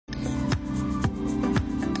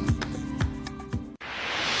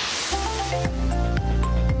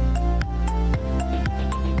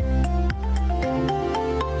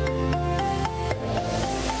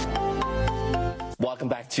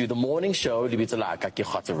to the morning show,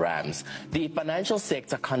 Khotso Rams. The Financial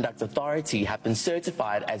Sector Conduct Authority have been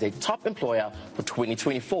certified as a top employer for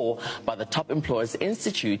 2024 by the Top Employers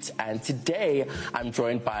Institute, and today I'm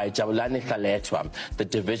joined by Jabulane Hlalethoa, the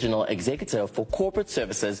Divisional Executive for Corporate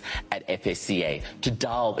Services at FSCA, to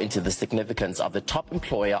delve into the significance of the Top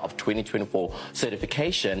Employer of 2024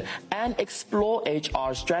 certification and explore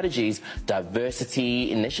HR strategies,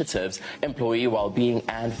 diversity initiatives, employee well-being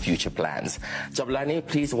and future plans. Jabulane,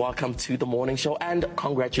 please welcome to the morning show and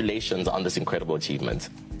congratulations on this incredible achievement.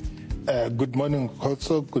 Good morning,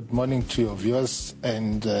 Khotso. Good morning to your viewers,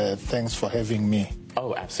 and thanks for having me.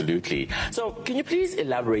 Oh, absolutely. So can you please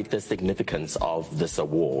elaborate the significance of this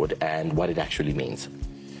award and what it actually means?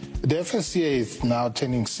 The FSCA is now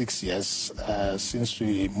turning 6 years since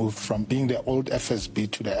we moved from being the old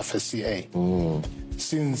FSB to the FSCA.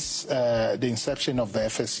 Since the inception of the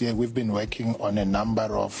FSCA, we've been working on a number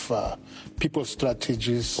of people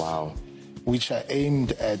strategies, which are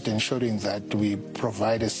aimed at ensuring that we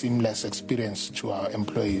provide a seamless experience to our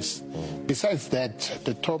employees. Besides that,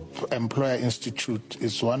 the Top Employer Institute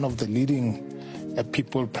is one of the leading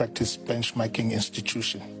people practice benchmarking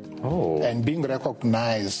institutions. And being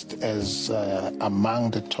recognized as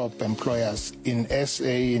among the top employers in SA,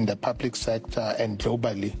 in the public sector and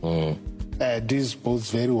globally, this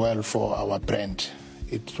bodes very well for our brand.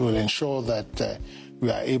 It will ensure that we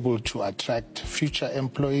are able to attract future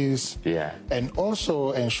employees and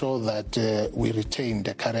also ensure that we retain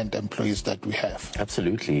the current employees that we have.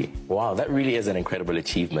 Absolutely. Wow, that really is an incredible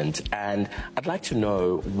achievement. And I'd like to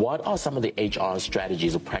know, what are some of the HR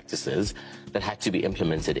strategies or practices that had to be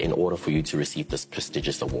implemented in order for you to receive this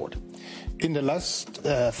prestigious award? In the last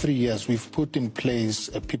 3 years, we've put in place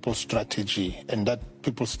a people strategy, and that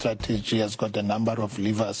people strategy has got a number of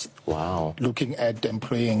levers. Looking at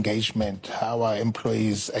employee engagement, how our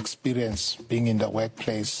employees experience being in the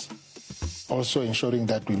workplace, also ensuring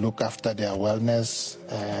that we look after their wellness,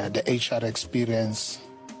 the HR experience,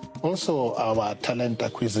 also our talent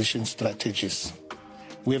acquisition strategies.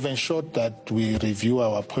 We have ensured that we review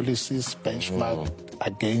our policies, benchmark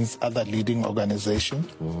against other leading organizations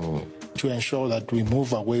to ensure that we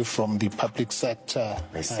move away from the public sector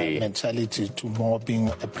mentality to more being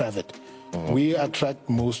a private. We attract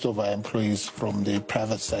most of our employees from the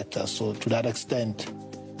private sector, so to that extent,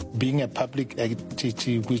 being a public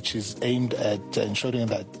entity which is aimed at ensuring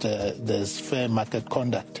that there's fair market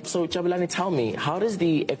conduct. So Jabulane, tell me, how does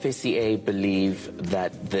the FSCA believe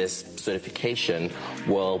that this certification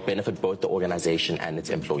will benefit both the organization and its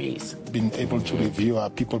employees? Being able to review our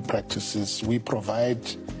people practices, we provide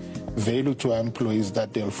value to our employees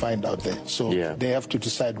that they'll find out there. So they have to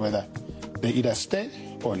decide whether they either stay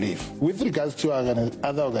or leave. With regards to our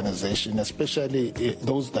other organizations, especially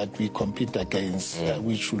those that we compete against,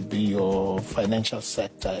 which would be your financial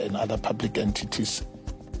sector and other public entities,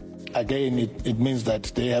 again, it means that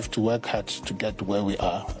they have to work hard to get where we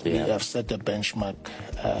are. We have set a benchmark.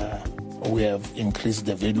 We have increased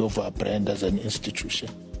the value of our brand as an institution.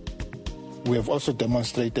 We have also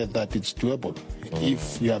demonstrated that it's doable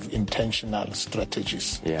if you have intentional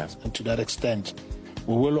strategies. And to that extent,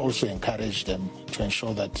 we will also encourage them to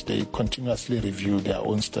ensure that they continuously review their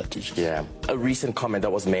own strategies. A recent comment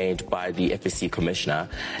that was made by the FSC Commissioner,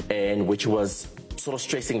 in which was sort of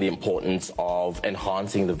stressing the importance of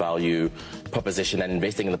enhancing the value proposition and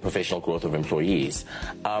investing in the professional growth of employees.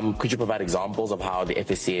 Could you provide examples of how the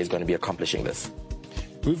FSCA is going to be accomplishing this?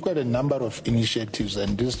 We've got a number of initiatives,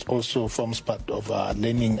 and this also forms part of our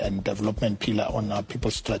learning and development pillar on our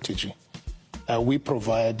people strategy. We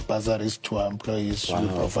provide bursaries to our employees. We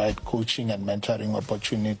provide coaching and mentoring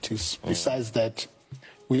opportunities. Besides that,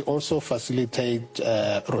 we also facilitate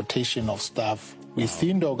rotation of staff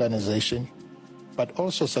within the organization, but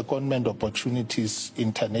also secondment opportunities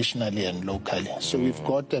internationally and locally. So we've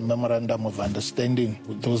got a memorandum of understanding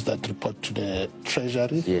with those that report to the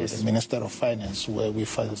Treasury, the Minister of Finance, where we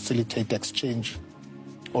facilitate exchange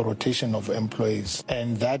or rotation of employees.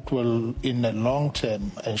 And that will, in the long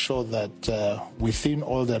term, ensure that within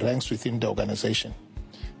all the ranks within the organization,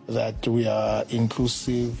 that we are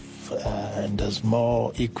inclusive and there's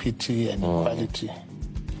more equity and equality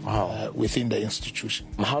within the institution.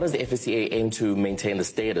 How does the FSCA aim to maintain the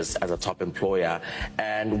status as a top employer,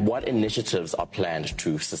 and what initiatives are planned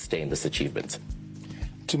to sustain this achievement?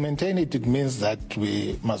 To maintain it, it means that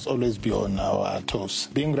we must always be on our toes.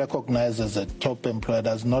 Being recognized as a top employer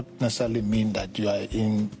does not necessarily mean that you are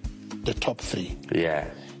in the top 3.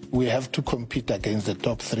 we have to compete against the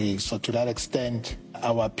top 3. So to that extent,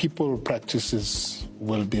 our people practices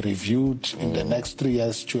will be reviewed in the next 3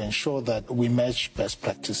 years to ensure that we match best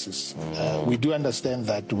practices. We do understand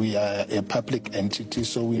that we are a public entity,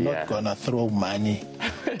 so we're not going to throw money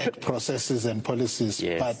at processes and policies,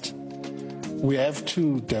 but we have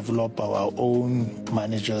to develop our own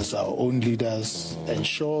managers, our own leaders,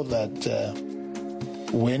 ensure that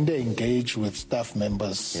when they engage with staff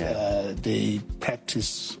members, they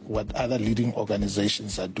practice what other leading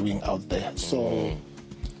organizations are doing out there. So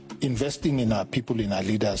investing in our people, in our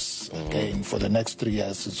leaders, again, for the next 3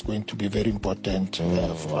 years is going to be very important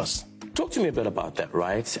for us. Talk to me a bit about that,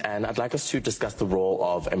 right? And I'd like us to discuss the role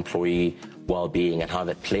of employee well-being and how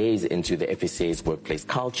that plays into the FSCA's workplace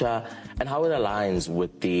culture and how it aligns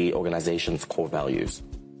with the organization's core values.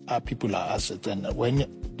 Our people are assets, and when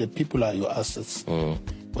the people are your assets, or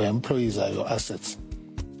employees are your assets,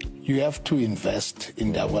 you have to invest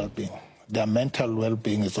in their well-being. Their mental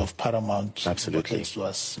well-being is of paramount importance to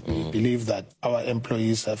us. We believe that our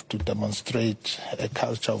employees have to demonstrate a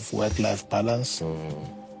culture of work-life balance,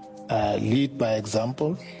 lead by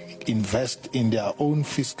example, invest in their own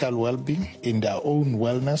physical well-being, in their own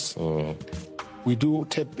wellness. We do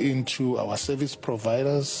tap into our service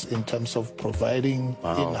providers in terms of providing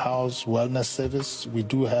in-house wellness service. We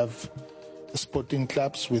do have sporting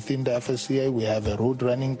clubs within the FSCA. We have a road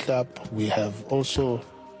running club. We have also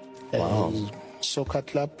a soccer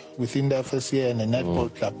club within the FSCA and a netball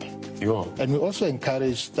club. And we also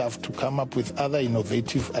encourage staff to come up with other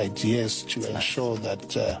innovative ideas to ensure that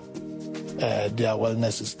their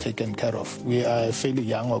wellness is taken care of. We are a fairly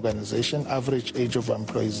young organization. Average age of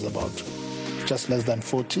employees is about just less than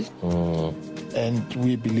 40. And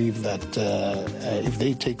we believe that if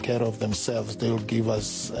they take care of themselves, they'll give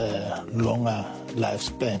us longer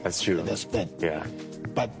lifespan. That's true. Yeah.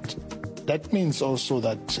 But that means also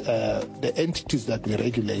that the entities that we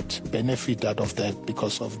regulate benefit out of that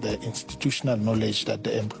because of the institutional knowledge that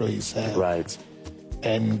the employees have. Right.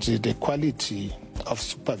 And the quality of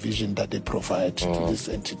supervision that they provide to these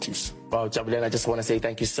entities. Well, Jabulane, I just want to say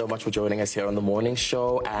thank you so much for joining us here on the morning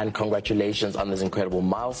show, and congratulations on this incredible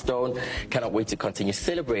milestone. Cannot wait to continue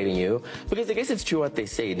celebrating you, because I guess it's true what they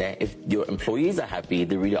say, né? If your employees are happy,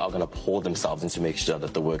 they really are going to pour themselves into make sure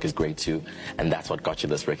that the work is great too, and that's what got you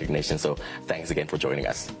this recognition. So thanks again for joining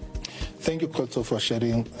us. Thank you, Khotso, for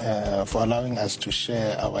sharing, for allowing us to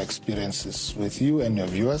share our experiences with you and your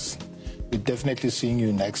viewers. We're definitely seeing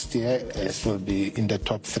you next year. This will be in the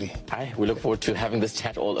top 3. Hi, we look forward to having this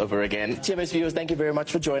chat all over again. TMS viewers, thank you very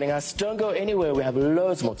much for joining us. Don't go anywhere. We have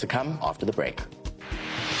loads more to come after the break.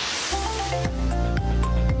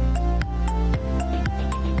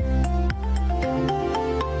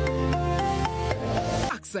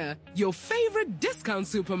 Your favorite discount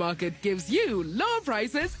supermarket gives you lower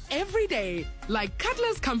prices every day. Like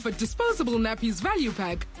Cutler's Comfort Disposable Nappies Value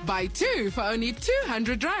Pack. Buy 2 for only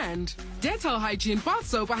 200 Rand. Dettol Hygiene Bath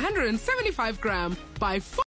Soap 175 gram. Buy 4